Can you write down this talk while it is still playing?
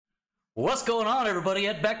What's going on, everybody?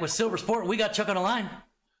 Ed back with SLVRsport. We got Chuck on the line.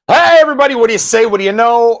 Hey, everybody. What do you say? What do you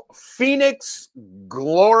know? Phoenix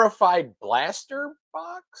glorified blaster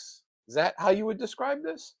box? Is that how you would describe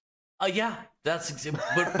this? Yeah, that's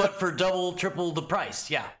but for double, triple the price.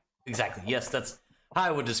 Yeah, exactly. Yes, that's how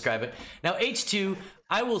I would describe it. Now, H2,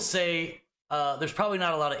 I will say there's probably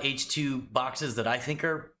not a lot of H2 boxes that I think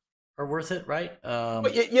are worth it, right?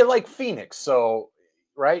 But you like Phoenix, so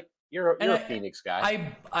right? You're a Phoenix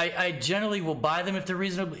guy. I generally will buy them if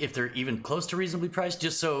they're even close to reasonably priced,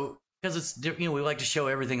 just so because it's we like to show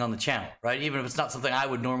everything on the channel, right? Even if it's not something I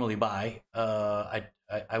would normally buy, I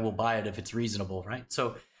will buy it if it's reasonable, right?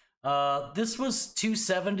 So this was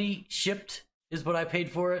 $270 shipped is what I paid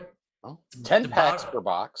for it. Oh, 10 packs per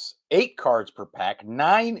box, 8 cards per pack,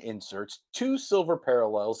 9 inserts, 2 silver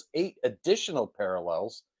parallels, 8 additional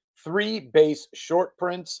parallels, 3 base short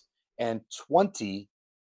prints, and 20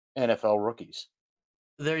 NFL rookies.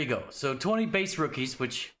 There you go. So 20 base rookies,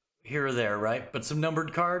 which here or there, right? But some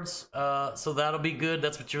numbered cards. So that'll be good.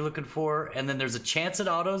 That's what you're looking for. And then there's a chance at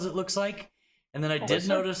autos, it looks like. And then I did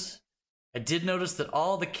notice that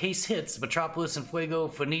all the case hits, Metropolis and Fuego,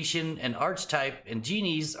 Phoenician, and Archetype, and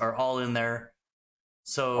Genies are all in there.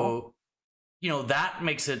 So, that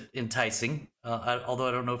makes it enticing. Although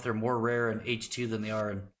I don't know if they're more rare in H2 than they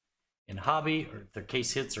are in Hobby, or if they're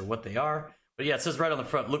case hits or what they are. But yeah, it says right on the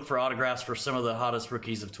front, look for autographs for some of the hottest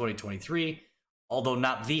rookies of 2023. Although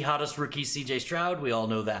not the hottest rookie, CJ Stroud. We all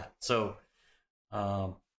know that. So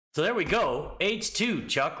there we go. H2,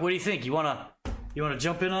 Chuck. What do you think? You wanna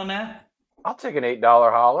jump in on that? I'll take an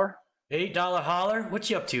 $8 holler. $8 holler? What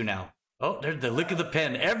you up to now? Oh, there's the lick of the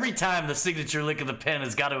pen. Every time the signature lick of the pen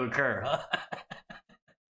has got to occur. Huh?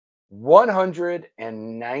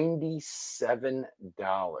 $197.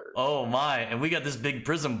 Oh my! And we got this big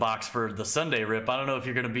prism box for the Sunday rip. I don't know if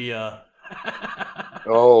you're gonna be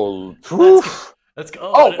Oh, let's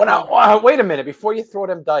go. Oh, wait a minute before you throw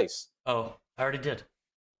them dice. Oh, I already did.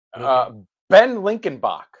 Ben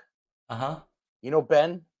Linkenbach. You know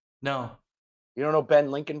Ben? No. You don't know Ben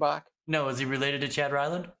Linkenbach? No. Is he related to Chad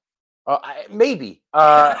Ryland? Maybe.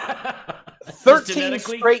 13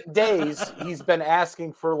 straight days he's been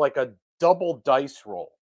asking for like a double dice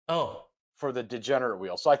roll. Oh. For the degenerate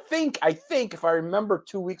wheel. So I think if I remember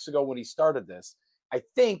 2 weeks ago when he started this, I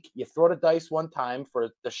think you throw the dice one time for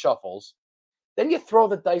the shuffles, then you throw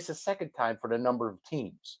the dice a second time for the number of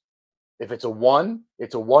teams. If it's a 1,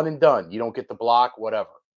 it's a 1 and done. You don't get the block, whatever.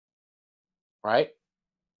 Right?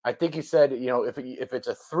 I think he said, if it's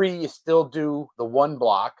a 3, you still do the 1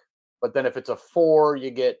 block, but then if it's a 4, you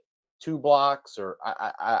get 2 blocks. Or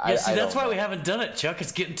that's why we haven't done it, Chuck.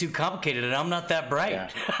 It's getting too complicated, and I'm not that bright. Yeah.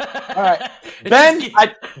 All right, Ben,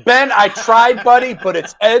 I tried, buddy, but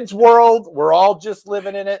it's Ed's world. We're all just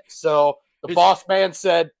living in it. So the boss man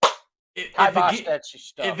said,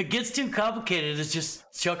 if it gets too complicated, it's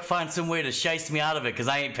just Chuck finds some way to shiest me out of it because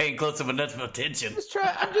I ain't paying close enough attention.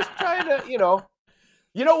 I'm just trying to, You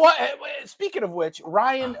know what? Speaking of which,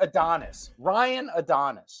 Ryan Adonis,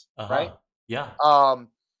 right? Yeah.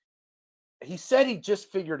 He said he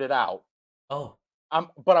just figured it out. Oh.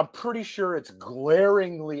 But I'm pretty sure it's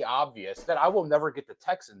glaringly obvious that I will never get the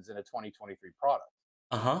Texans in a 2023 product.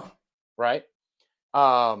 Right?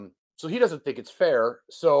 So he doesn't think it's fair.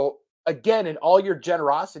 So again, in all your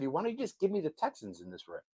generosity, why don't you just give me the Texans in this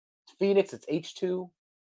rip? It's Phoenix, it's H2.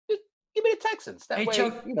 Just give me the Texans. That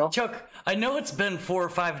way, Chuck, I know it's been 4 or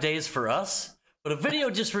 5 days for us, but a video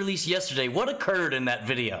just released yesterday. What occurred in that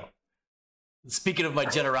video? Speaking of my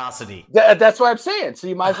generosity. That's what I'm saying. So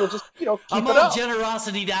you might as well just, keep I'm it up.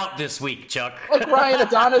 Generosity out this week, Chuck. Like Ryan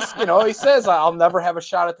Adonis, he says, I'll never have a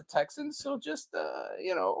shot at the Texans. So just, give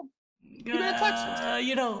me the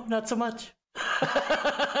Texans. Not so much.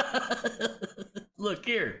 Look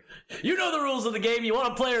here. You know the rules of the game. You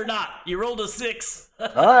want to play or not. You rolled a 6.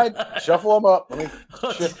 All right. Shuffle them up. Let me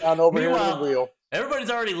shift on over here to the wheel. Everybody's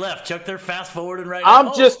already left, Chuck. They're fast forwarding right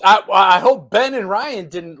now. I hope Ben and Ryan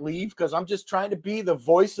didn't leave because I'm just trying to be the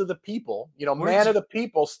voice of the people. Man of the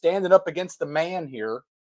people standing up against the man here.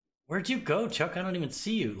 Where'd you go, Chuck? I don't even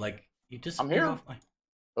see you. Like, you disappeared. I'm here.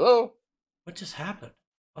 Hello. What just happened?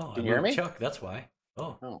 Oh, Can you hear me? Chuck, that's why.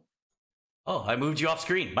 Oh, I moved you off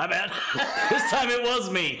screen. My bad. This time it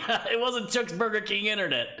was me. It wasn't Chuck's Burger King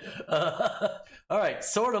internet. All right,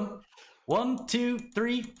 sort them. 1, 2,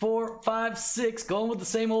 3, 4, 5, 6. Going with the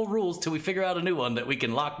same old rules till we figure out a new one that we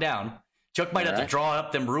can lock down. Chuck might have to draw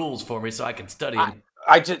up them rules for me so I can study them.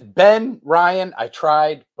 Ben, Ryan, I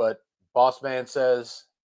tried, but boss man says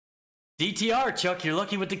DTR, Chuck. You're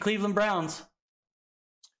lucky with the Cleveland Browns.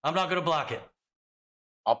 I'm not gonna block it.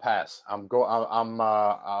 I'll pass. I'll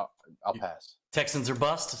pass. Texans are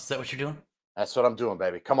bust. Is that what you're doing? That's what I'm doing,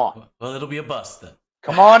 baby. Come on. Well, it'll be a bust then.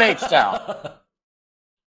 Come on, H-Town.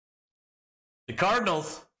 The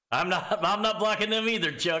Cardinals. I'm not blocking them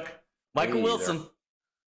either, Chuck. Michael Wilson.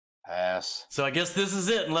 Pass. So I guess this is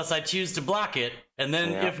it, unless I choose to block it. And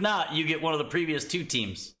then if not, you get one of the previous 2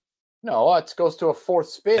 teams. No, it goes to a 4th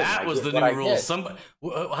spin. That was the new rule.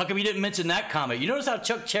 How come you didn't mention that comment? You notice how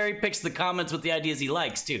Chuck cherry picks the comments with the ideas he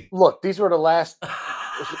likes, too. Look, these were the last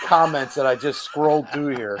comments that I just scrolled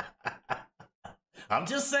through here. I'm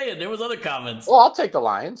just saying, there was other comments. Well, I'll take the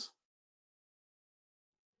Lions.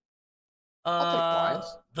 I'll take the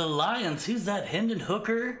Lions. The Lions. Who's that? Hendon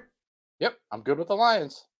Hooker? Yep, I'm good with the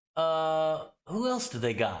Lions. Who else do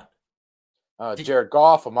they got? Jared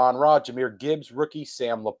Goff, Amon-Ra, Jahmyr Gibbs, rookie.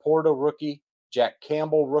 Sam Laporta, rookie. Jack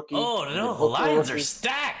Campbell, rookie. Oh, no, the Lions are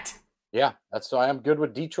stacked. Yeah, that's why I'm good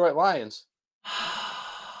with Detroit Lions.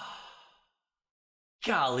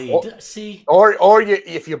 Golly, see? Or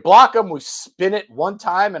if you block them, we spin it one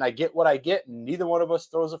time, and I get what I get, and neither one of us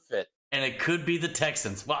throws a fit. And it could be the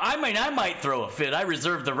Texans. Well, I might throw a fit. I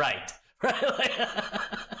reserve the right.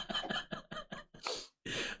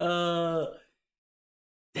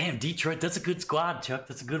 Damn, Detroit, that's a good squad, Chuck.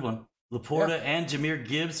 That's a good one. Laporta and Jahmyr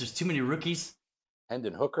Gibbs. There's too many rookies.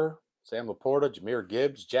 Hendon Hooker, Sam Laporta, Jahmyr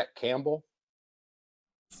Gibbs, Jack Campbell.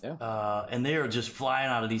 Yeah. And they are just flying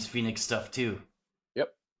out of these Phoenix stuff, too.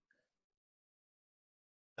 Yep.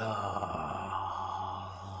 I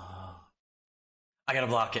got to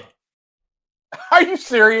block it. Are you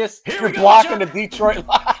serious? Here You're blocking the Detroit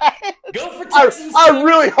Lions? Go for Texans. I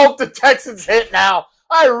really hope the Texans hit now.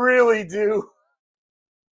 I really do.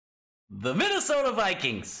 The Minnesota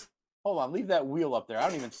Vikings. Hold on, leave that wheel up there. I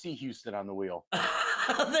don't even see Houston on the wheel.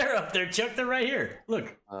 They're up there, Chuck. They're right here.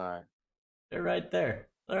 Look. All right. They're right there.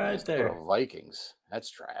 They're right there. Vikings. That's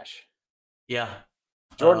trash. Yeah.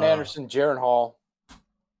 Jordan Anderson, Jaron Hall.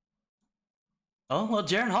 Oh, well,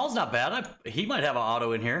 Jaron Hall's not bad. He might have an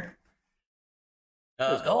auto in here.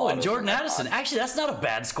 And Jordan Addison. Actually, that's not a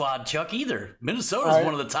bad squad, Chuck, either. Minnesota's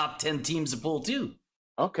one of the top 10 teams to pull, too.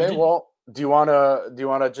 Okay, well, do you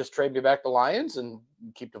wanna just trade me back the Lions and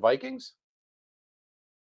keep the Vikings?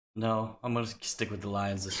 No, I'm gonna stick with the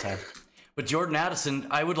Lions this time. But Jordan Addison,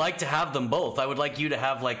 I would like to have them both. I would like you to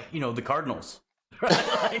have, the Cardinals.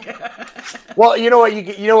 Well, you know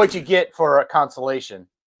what you get for a consolation.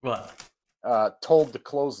 What? Told to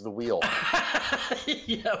close the wheel.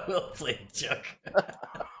 Yeah, well played, Chuck.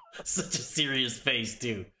 Such a serious face,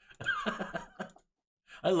 too.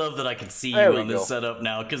 I love that I can see you on this setup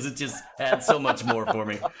now because it just adds so much more for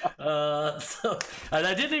me. And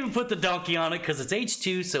I didn't even put the donkey on it because it's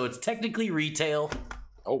H2, so it's technically retail.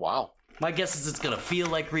 Oh, wow. My guess is it's going to feel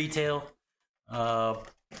like retail. But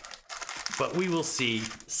we will see.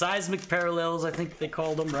 Seismic Parallels, I think they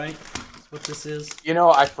called them, right? That's what this is. You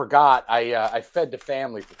know, I forgot. I fed the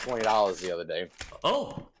family for $20 the other day.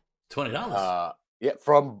 Oh, $20? Yeah,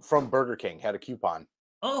 from Burger King. Had a coupon.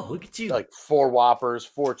 Oh, look at you. Like 4 Whoppers,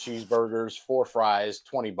 4 cheeseburgers, 4 fries,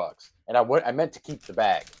 $20. And I meant to keep the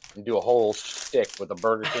bag and do a whole stick with a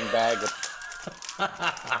Burger King bag.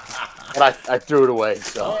 And I threw it away.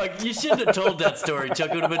 So. Oh, you shouldn't have told that story,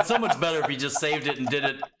 Chuck. It would have been so much better if you just saved it and did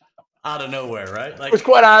it out of nowhere, right? Which,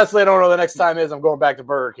 quite honestly, I don't know the next time is. I'm going back to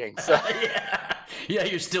Burger King. So. Yeah,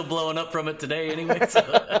 you're still blowing up from it today anyway. So.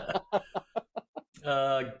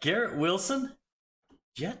 Garrett Wilson,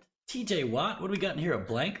 Jet. TJ Watt, what do we got in here? A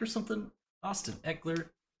blank or something? Austin Eckler.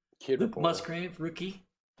 Luke Musgrave, rookie.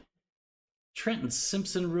 Trenton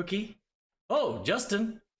Simpson, rookie. Oh,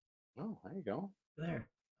 Justin. Oh, there you go. There.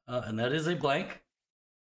 And that is a blank.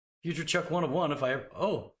 Future Chuck 1 of 1 if I ever...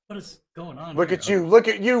 Oh, what is going on Look at you. Look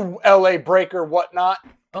at you, LA breaker, whatnot.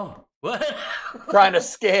 Oh, what? Trying to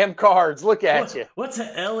scam cards. Look at you. What's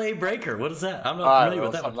an LA breaker? What is that? I'm not familiar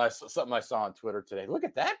with that one. Something I saw on Twitter today. Look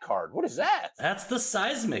at that card. What is that? That's the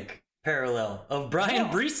Seismic Parallel of Brian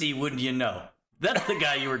Breesy, wouldn't you know? That's the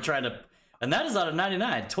guy you were trying to... And that is out of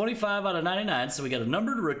 99. 25 out of 99, so we got a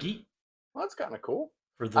numbered rookie. Well, that's kind of cool.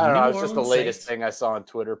 For the I don't know. It's Orleans just the latest Saints. thing I saw on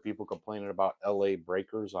Twitter. People complaining about LA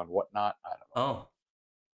breakers on whatnot. I don't know. Oh.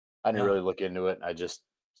 I didn't really look into it. I just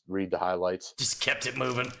read the highlights. Just kept it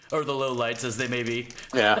moving. Or the low lights as they may be.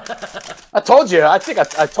 Yeah. I told you. I think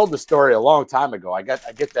I told the story a long time ago. I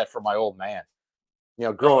get that from my old man. You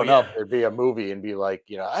know, growing up, there'd be a movie and be like,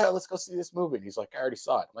 hey, let's go see this movie. And he's like, I already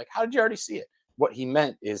saw it. I'm like, how did you already see it? What he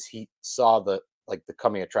meant is he saw the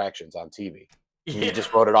coming attractions on TV. And he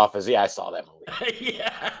just wrote it off as, I saw that movie.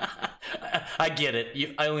 Yeah. I get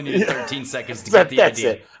it. I only needed 13 seconds to get the That's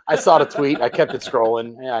idea. It. I saw the tweet. I kept it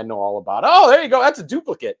scrolling. Yeah, I know all about it. Oh, there you go. That's a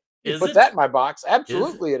duplicate. You put that in my box.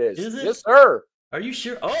 Absolutely it is. Is it? Yes, sir. Are you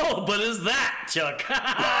sure? Oh, but is that, Chuck?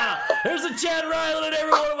 There's a Chad Ryland in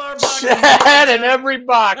every one of our boxes. Chad in every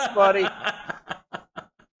box, buddy.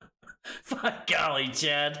 My golly,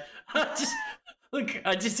 Chad. It's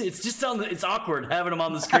just it's awkward having him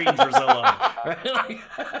on the screen for so long. Right? Like,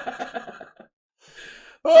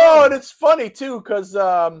 oh, and it's funny, too, because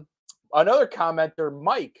another commenter,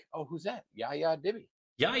 Mike. Oh, who's that? Yaya Dibby.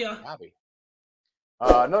 Yeah.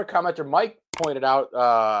 Another commenter, Mike, pointed out,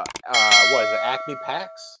 what is it, Acme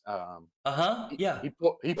Packs? Yeah.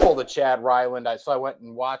 He pulled a Chad Ryland. So I went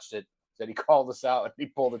and watched it. Said he called us out and he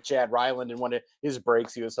pulled a Chad Ryland in one of his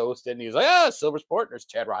breaks he was hosting. And he was like, Silver Sport, there's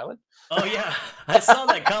Chad Ryland. Oh, yeah. I saw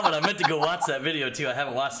that comment. I meant to go watch that video, too. I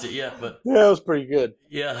haven't watched it yet, but. Yeah, it was pretty good.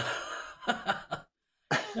 Yeah.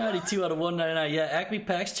 92 out of 199. Yeah, Acme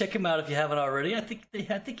Packs. Check him out if you haven't already. I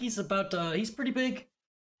think he's about, he's pretty big.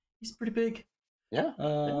 He's pretty big. Yeah.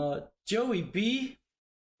 Joey B.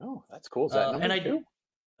 Oh, that's cool. Is that number two?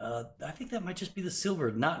 I think that might just be the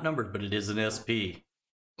silver, not numbered, but it is an SP,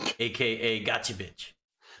 aka Gotcha Bitch,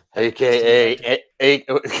 aka I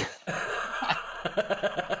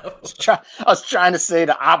was trying to say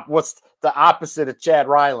what's the opposite of Chad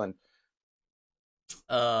Ryland?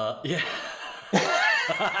 Yeah.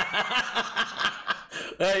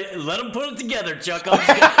 Hey, let him put it together, Chuck. I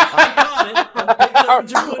caught it.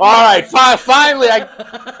 All right, finally,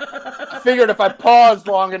 I figured if I paused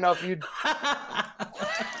long enough, you'd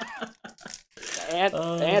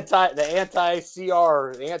anti-CR,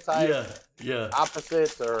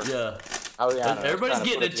 opposites, or Everybody's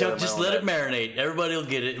getting it, Chuck. Just let it marinate. Everybody will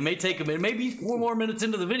get it. It may take them. It may be 4 more minutes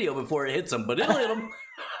into the video before it hits them, but it'll hit them.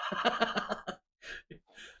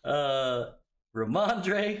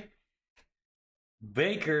 Ramondre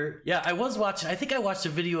Baker. Yeah, I was watching. I think I watched a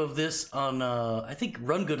video of this on. I think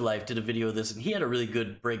Run Good Life did a video of this, and he had a really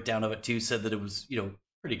good breakdown of it too. Said that it was,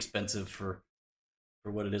 pretty expensive for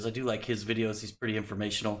what it is. I do like his videos. He's pretty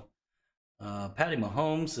informational. Patty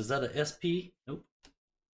Mahomes, is that a SP? Nope.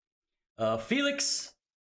 Felix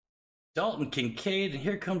Dalton Kincaid, and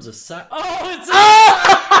here comes a size. Oh, it's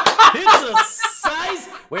a size.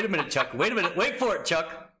 Wait a minute, Chuck. Wait a minute. Wait for it,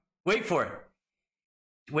 Chuck. Wait for it.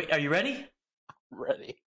 Wait, are you ready?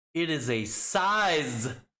 Ready. It is a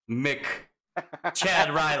size Mick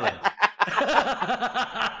Chad Ryland.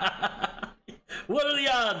 What are the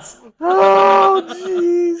odds? Oh,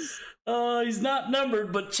 jeez. Oh, he's not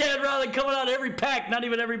numbered, but Chad Ryland coming out of every pack, not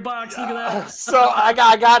even every box. Look at that. So I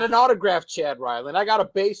got an autographed Chad Ryland. I got a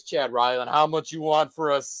base Chad Ryland. How much you want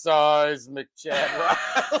for a size Mick Chad Ryland?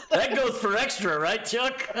 That goes for extra, right,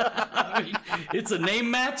 Chuck? I mean, it's a name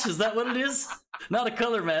match. Is that what it is? Not a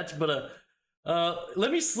color match, but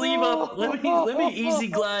let me sleeve up. Let me easy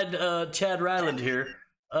glide Chad Ryland here.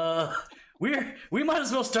 We might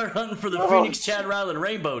as well start hunting for the Phoenix Chad Ryland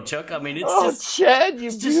rainbow, Chuck. I mean, it's just Chad, you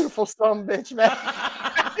beautiful son of a bitch, man.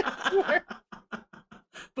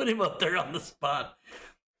 Put him up there on the spot.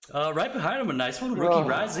 Right behind him, a nice one, Rookie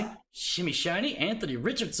Rising, Shimmy Shiny, Anthony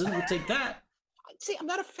Richardson. We'll take that. See, I'm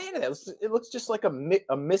not a fan of that. It looks just like a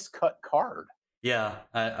miscut card. Yeah,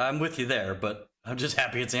 I'm with you there, but I'm just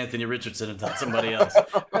happy it's Anthony Richardson and not somebody else.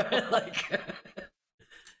 Right?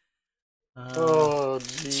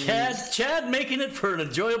 Chad making it for an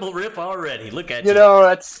enjoyable rip already. Look at you.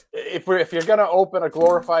 That's if you're gonna open a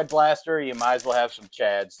glorified blaster, you might as well have some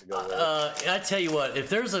Chads to go with it. I tell you what, if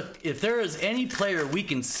there is any player we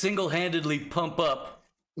can single-handedly pump up,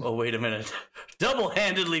 oh wait a minute,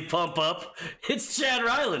 double-handedly pump up, it's Chad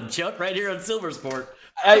Ryland, Chuck, right here on Silver Sport.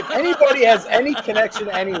 If anybody has any connection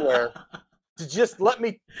anywhere, to just let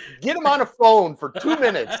me get him on a phone for 2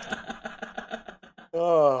 minutes.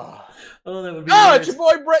 Oh, that would be it's your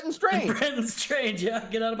boy Brenton Strange. Brenton Strange, yeah.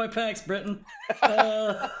 Get out of my packs, Brenton.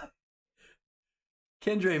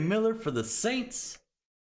 Kendre Miller for the Saints.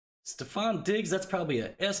 Stephon Diggs, that's probably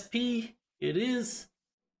a SP. It is.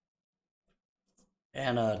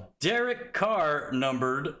 And Derek Carr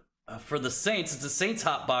numbered for the Saints. It's a Saints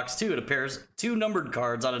hot box, too. It appears 2 numbered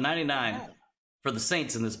cards out of 99 for the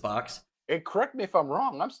Saints in this box. And correct me if I'm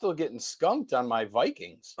wrong. I'm still getting skunked on my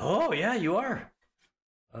Vikings. Oh, yeah, you are.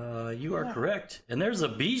 You are correct. And there's a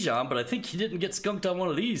Bijan, but I think he didn't get skunked on one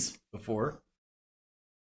of these before.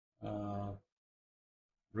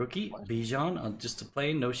 Rookie, Bijan, just a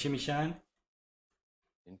plain, no shimmy shine.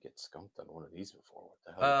 Didn't get skunked on one of these before. What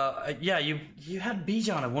the hell? Yeah, you had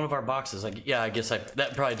Bijan in one of our boxes. I guess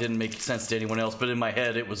that probably didn't make sense to anyone else, but in my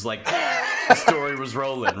head it was like the story was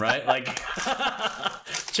rolling, right? Like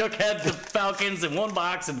Chuck had the Falcons in one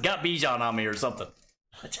box and got Bijan on me or something.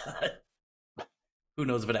 Who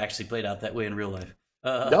knows if it actually played out that way in real life?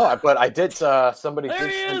 No, but I did. Somebody. There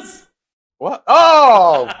he is. What?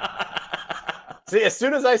 Oh! See, as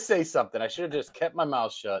soon as I say something, I should have just kept my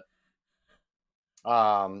mouth shut.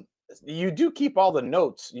 You do keep all the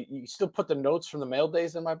notes. You still put the notes from the mail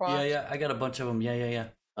days in my box? Yeah. I got a bunch of them. Yeah.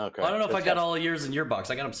 Okay. Well, I don't know if I got all of yours in your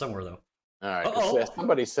box. I got them somewhere, though. All right.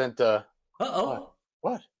 Somebody sent...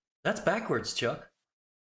 What? That's backwards, Chuck.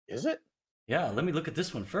 Is it? Yeah, let me look at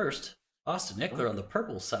this one first. Austin Eckler on the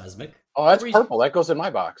purple seismic. Oh, that's purple. That goes in my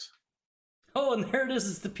box. Oh, and there it is.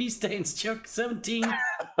 It's the P stains, Chuck.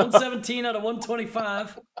 117 out of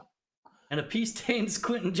 125. And a P stains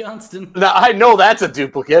Quentin Johnston. Now, I know that's a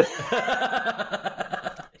duplicate.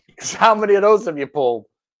 How many of those have you pulled?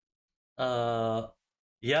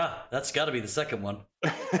 Yeah, that's got to be the second one.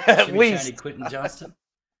 At least. Shiny Quentin Johnston.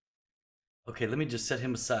 Okay, let me just set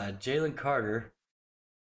him aside. Jalen Carter.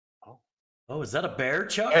 Oh, is that a bear,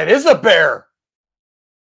 Chuck? It is a bear.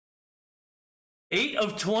 8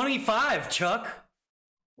 of 25, Chuck.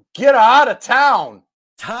 Get out of town.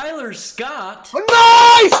 Tyler Scott.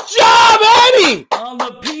 Nice job, Eddie! On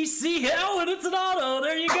the PC. Oh, and it's an auto.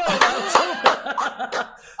 There you go.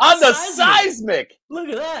 On the seismic. Look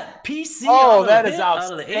at that. PC. Oh, that is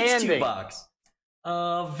outstanding. Out of the H2 box.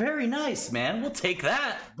 Very nice, man. We'll take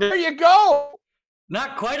that. There you go.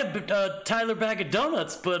 Not quite a Tyler bag of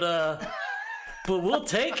donuts, but we'll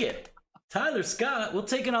take it. Tyler Scott. We'll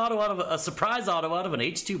take an auto out of a surprise auto out of an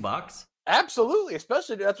H2 box. Absolutely,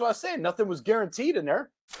 especially that's what I was saying. Nothing was guaranteed in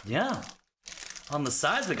there. Yeah. On the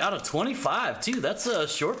seismic out of 25 too. That's a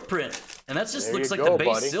short print, and that just looks like go, the base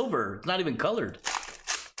buddy. silver. It's not even colored.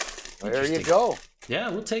 There you go. Yeah,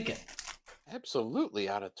 we'll take it. Absolutely,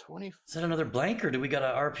 out of 20. Is that another blank, or do we got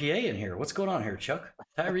an RPA in here? What's going on here, Chuck?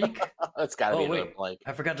 Tyreek? That's got to be another blank.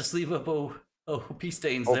 I forgot to sleeve up. P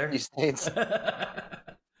stains there. P stains.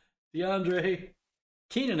 DeAndre,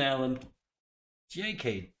 Keenan Allen,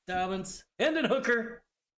 J.K. Dobbins, Hendon Hooker.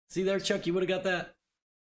 See there, Chuck? You would have got that.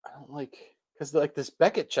 I don't like because like this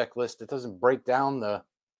Beckett checklist, it doesn't break down the,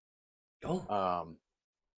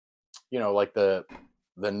 like the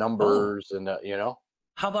numbers and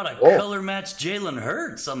How about a color match Jalen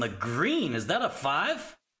Hurts on the green? Is that a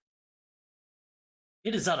 5?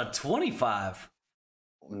 It is out of 25.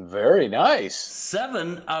 Very nice.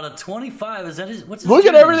 7 out of 25. Is that his? What's his look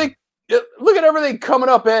name? at everything? Look at everything coming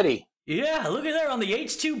up, Eddie. Yeah, look at there on the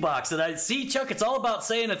H2 box. And I see, Chuck, it's all about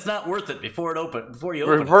saying it's not worth it before you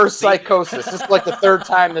open Reverse psychosis. This is like the third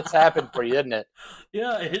time that's happened for you, isn't it?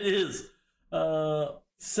 Yeah, it is.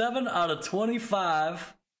 7 out of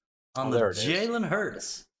 25 on the Jalen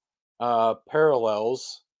Hurts.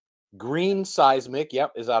 Parallels. Green seismic,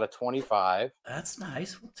 is out of 25. That's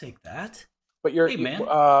nice. We'll take that. But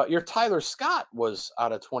your Tyler Scott was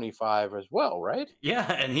out of 25 as well, right?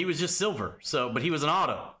 Yeah, and he was just silver. But he was an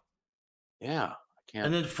auto. Yeah, I can't.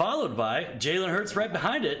 And then followed by Jalen Hurts right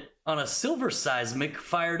behind it on a silver seismic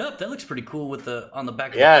fired up. That looks pretty cool with on the back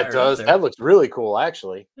of the Yeah, it does. That looks really cool,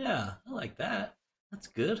 actually. Yeah, I like that. That's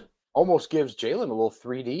good. Almost gives Jalen a little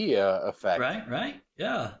 3D effect. Right.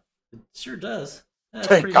 Yeah, it sure does.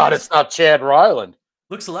 Thank God it's not Chad Ryland.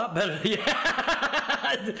 Looks a lot better. Yeah.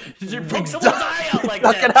 You broke someone's eye out like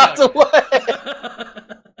Knock that. It out the way.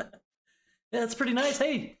 Yeah, that's pretty nice.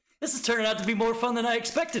 Hey, this is turning out to be more fun than I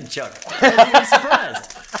expected, Chuck. Pleasantly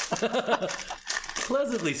surprised.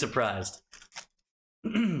 Pleasantly surprised.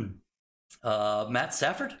 Matt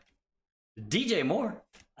Stafford, DJ Moore.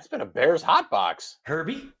 That's been a Bears hot box.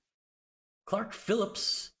 Herbie, Clark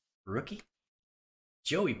Phillips, rookie.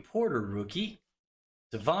 Joey Porter, rookie.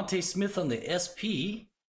 Devontae Smith on the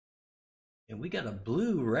SP. And we got a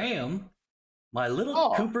blue Ram. My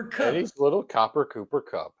little Cooper Kupp. Eddie's little Cooper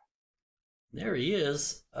Kupp. There he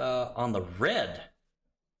is on the red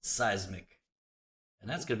seismic. And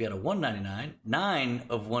that's going to be out of 199. 9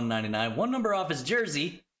 of 199. One number off his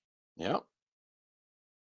jersey. Yep.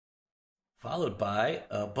 Followed by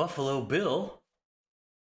a Buffalo Bill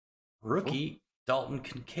rookie, Dalton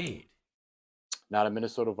Kincaid. Not a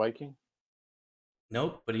Minnesota Viking?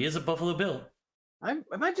 Nope, but he is a Buffalo Bill. Am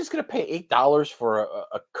I just going to pay $8 for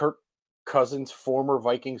a Kirk Cousins former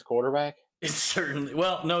Vikings quarterback? It's certainly.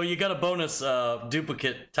 Well, no, you got a bonus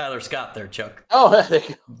duplicate Tyler Scott there, Chuck. Oh,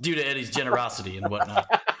 due to Eddie's generosity and whatnot.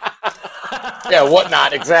 Yeah,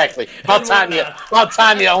 whatnot, exactly. About time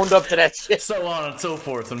you owned up to that shit. So on and so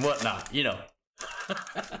forth and whatnot,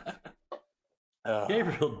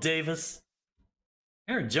 Gabriel Davis.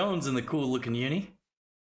 Aaron Jones in the cool-looking uni.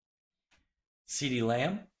 CeeDee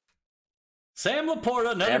Lamb. Sam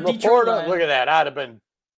Laporta, another Detroit Lion. Look at that. I'd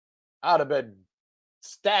have been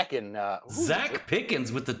stacking. Zach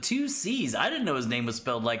Pickens with the 2 C's. I didn't know his name was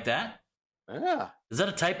spelled like that. Yeah. Is that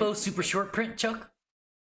a typo? Super short print, Chuck?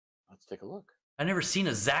 Let's take a look. I never seen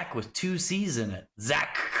a Zach with 2 C's in it.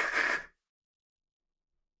 Zach.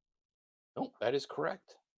 Nope, that is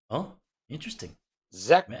correct. Oh, interesting.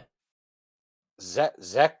 Zacchaeus.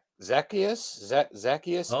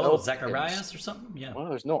 Oh, Zacharias or something? Yeah. Well,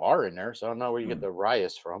 there's no R in there, so I don't know where you get the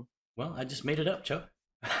Rias from. Well, I just made it up, Chuck.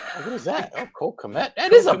 Oh, what is that? Oh, Cole Kmet.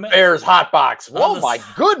 That is a Bears hot box. Oh, my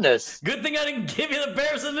goodness. Good thing I didn't give you the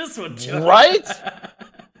Bears in this one, Chuck. Right?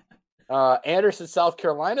 Anderson, South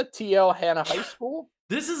Carolina. TL Hannah High School.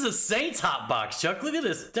 This is a Saints hot box, Chuck. Look at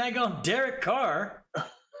this. Daggone Derek Carr.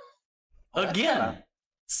 Again.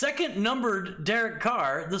 Second numbered Derek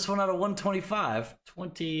Carr. This one out of 125.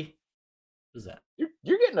 20. What is that?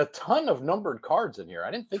 You're getting a ton of numbered cards in here.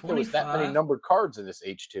 I didn't think there was that many numbered cards in this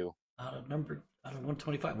H2. Out of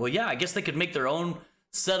 125. Well, yeah, I guess they could make their own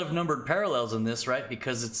set of numbered parallels in this, right?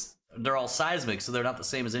 Because they're all seismic, so they're not the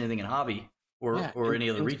same as anything in hobby or any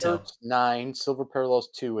other retail. 9, silver parallels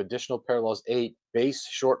 2, additional parallels 8, base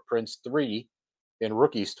short prints 3, and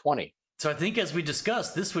rookies 20. So I think, as we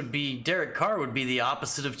discussed, this would be Derek Carr would be the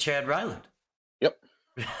opposite of Chad Ryland. Yep.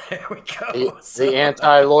 There we go. The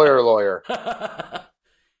anti-lawyer.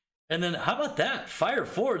 And then how about that? Fire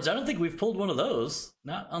Fords. I don't think we've pulled one of those.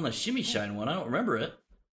 Not on the Shimmy Shine one. I don't remember it.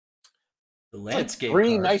 The landscape.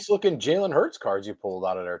 3 nice-looking Jalen Hurts cards you pulled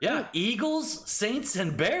out of there, too. Yeah, Eagles, Saints,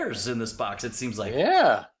 and Bears in this box, it seems like.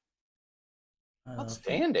 Yeah.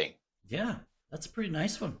 Outstanding. Yeah, that's a pretty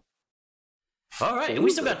nice one. All right, and we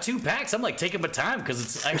still got 2 packs. I'm like taking my time because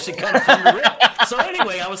it's actually kind of fun to rip. So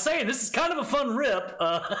anyway, I was saying this is kind of a fun rip.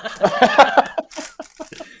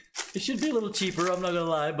 It should be a little cheaper, I'm not gonna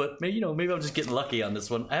lie, but maybe I'm just getting lucky on this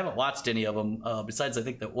one. I haven't watched any of them besides I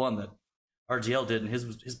think that one that RGL did, and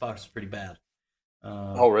his box was pretty bad.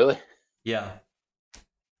 Oh really? Yeah.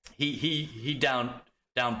 He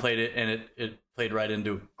downplayed it, and it played right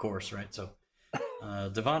into course, right? So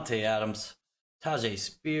Devontae Adams, Tajay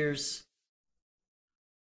Spears.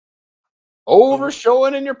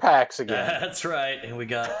 Overshowing in your packs again. That's right. And we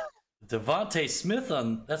got Devontae Smith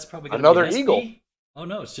on. That's probably gonna another be Eagle. Oh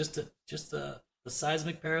no, it's just the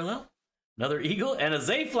seismic parallel. Another Eagle and a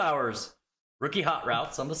Zay Flowers rookie hot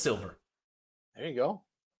routes on the silver. There you go.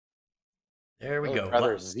 There we go.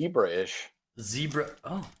 Rather zebra-ish. Zebra.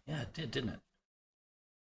 Oh yeah, it did, didn't it?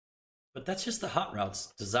 But that's just the hot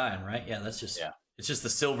routes design, right? Yeah, that's just. Yeah. It's just the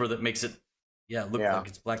silver that makes it. Yeah, look like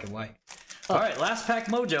it's black and white. All right, last pack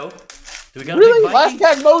mojo. Do we got really? Last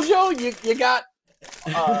pack mojo? You got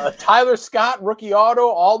Tyler Scott, rookie auto,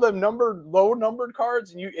 all the low numbered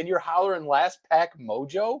cards, and you're hollering last pack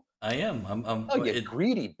mojo? I am. I'm you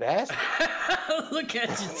greedy bastard. Look at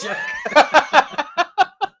you, Chuck.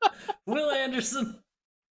 Will Anderson.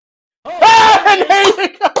 Oh, there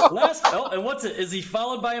you go. And what's it? Is he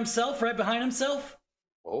followed by himself, right behind himself?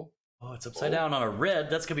 Oh, it's upside down on a red.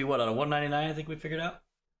 That's gonna be what, on a 199? I think we figured out.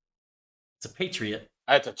 It's a Patriot.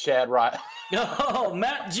 That's a Chad Ryan. Oh,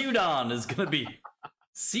 Matt Judon is going to be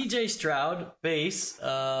CJ Stroud, base.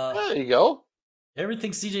 There you go.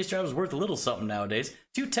 Everything CJ Stroud is worth a little something nowadays.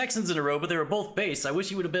 2 Texans in a row, but they were both base. I wish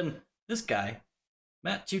he would have been this guy.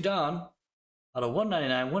 Matt Judon out of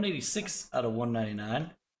 199, 186 out of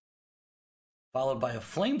 199. Followed by a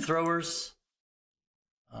Flamethrowers,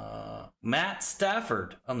 Matt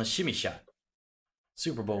Stafford on the Shimmy Shot.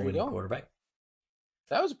 Super Bowl winning quarterback.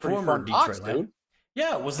 That was a pretty fun box, dude.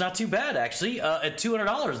 Yeah, it was not too bad, actually. At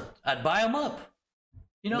 $200, I'd buy them up.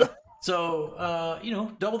 So,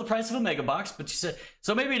 double the price of a mega box. But you said,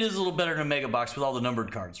 so maybe it is a little better than a mega box with all the numbered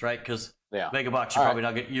cards, right? Because mega box, you're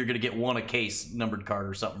probably you're going to get one a case numbered card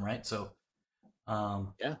or something, right? So,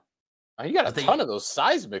 yeah. You got a ton of those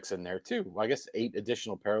seismics in there, too. I guess 8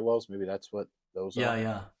 additional parallels. Maybe that's what those are.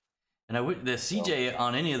 Yeah. And the CJ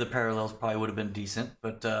on any of the parallels probably would have been decent,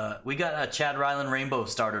 but we got a Chad Ryland rainbow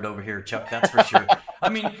started over here, Chuck. That's for sure. I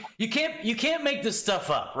mean, you can't make this stuff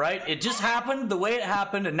up, right? It just happened the way it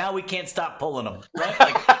happened, and now we can't stop pulling them, right?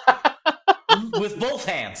 Like with both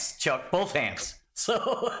hands, Chuck, both hands.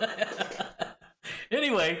 So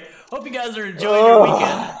anyway, hope you guys are enjoying your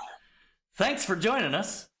weekend. Thanks for joining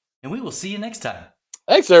us, and we will see you next time.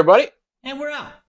 Thanks, everybody. And we're out.